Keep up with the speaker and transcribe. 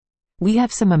We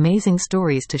have some amazing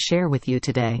stories to share with you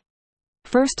today.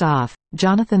 First off,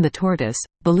 Jonathan the tortoise,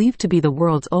 believed to be the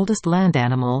world's oldest land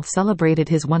animal, celebrated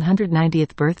his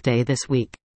 190th birthday this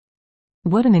week.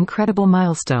 What an incredible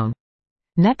milestone.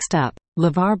 Next up,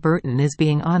 LeVar Burton is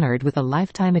being honored with a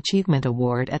Lifetime Achievement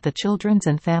Award at the Children's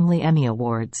and Family Emmy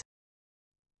Awards.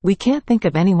 We can't think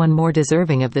of anyone more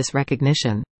deserving of this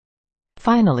recognition.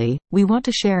 Finally, we want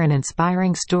to share an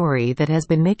inspiring story that has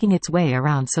been making its way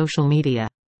around social media.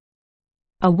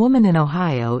 A woman in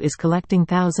Ohio is collecting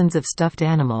thousands of stuffed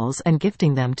animals and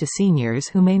gifting them to seniors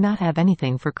who may not have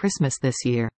anything for Christmas this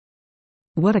year.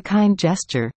 What a kind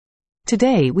gesture.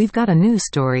 Today we've got a news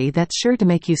story that's sure to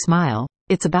make you smile.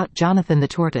 It's about Jonathan the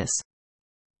tortoise.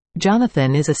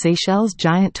 Jonathan is a Seychelles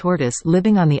giant tortoise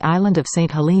living on the island of St.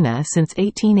 Helena since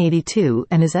 1882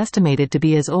 and is estimated to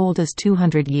be as old as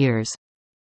 200 years.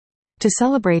 To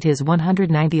celebrate his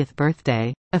 190th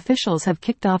birthday, officials have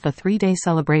kicked off a 3-day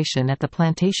celebration at the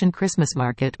Plantation Christmas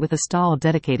Market with a stall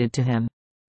dedicated to him.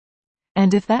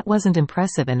 And if that wasn't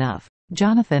impressive enough,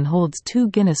 Jonathan holds 2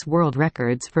 Guinness World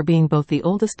Records for being both the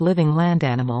oldest living land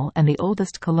animal and the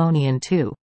oldest Colonian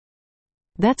too.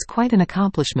 That's quite an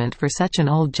accomplishment for such an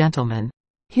old gentleman.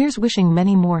 Here's wishing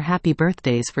many more happy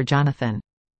birthdays for Jonathan.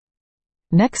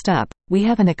 Next up, we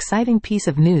have an exciting piece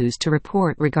of news to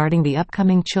report regarding the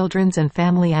upcoming Children's and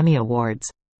Family Emmy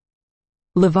Awards.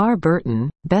 LeVar Burton,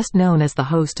 best known as the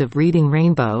host of Reading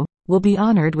Rainbow, will be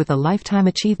honored with a Lifetime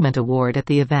Achievement Award at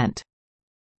the event.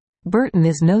 Burton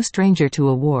is no stranger to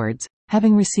awards,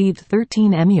 having received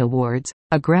 13 Emmy Awards,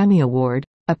 a Grammy Award,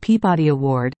 a Peabody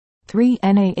Award, 3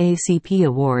 NAACP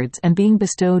Awards, and being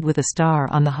bestowed with a star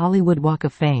on the Hollywood Walk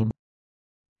of Fame.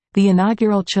 The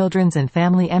inaugural Children's and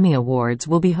Family Emmy Awards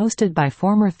will be hosted by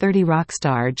former 30 Rock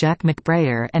star Jack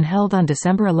McBrayer and held on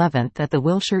December 11 at the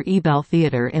Wilshire Ebell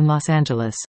Theater in Los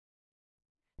Angeles.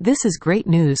 This is great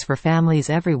news for families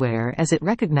everywhere as it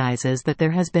recognizes that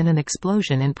there has been an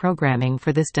explosion in programming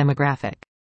for this demographic.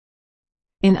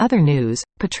 In other news,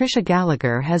 Patricia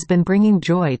Gallagher has been bringing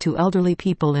joy to elderly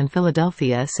people in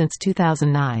Philadelphia since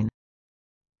 2009.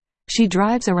 She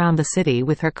drives around the city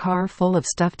with her car full of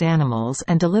stuffed animals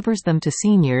and delivers them to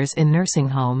seniors in nursing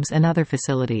homes and other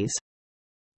facilities.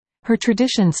 Her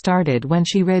tradition started when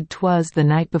she read "'Twas the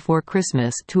Night Before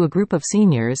Christmas" to a group of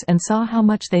seniors and saw how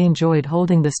much they enjoyed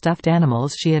holding the stuffed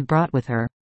animals she had brought with her.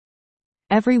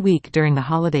 Every week during the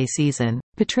holiday season,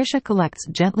 Patricia collects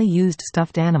gently used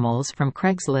stuffed animals from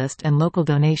Craigslist and local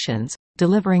donations,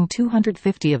 delivering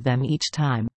 250 of them each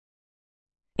time.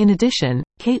 In addition,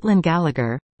 Caitlin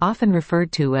Gallagher, often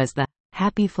referred to as the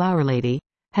Happy Flower Lady,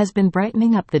 has been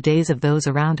brightening up the days of those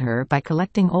around her by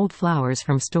collecting old flowers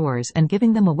from stores and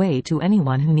giving them away to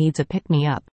anyone who needs a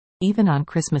pick-me-up, even on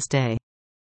Christmas Day.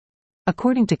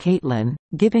 According to Caitlin,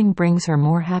 giving brings her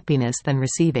more happiness than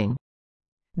receiving.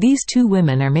 These 2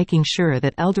 women are making sure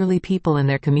that elderly people in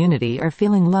their community are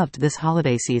feeling loved this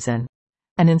holiday season.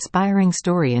 An inspiring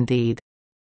story indeed.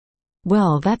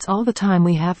 Well, that's all the time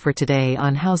we have for today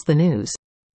on How's the News.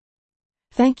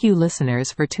 Thank you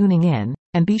listeners for tuning in,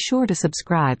 and be sure to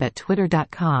subscribe at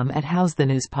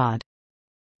twitter.com@howsthenewspod.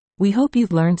 We hope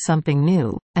you've learned something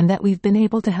new, and that we've been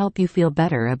able to help you feel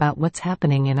better about what's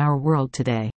happening in our world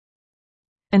today.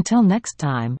 Until next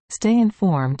time, stay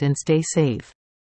informed and stay safe.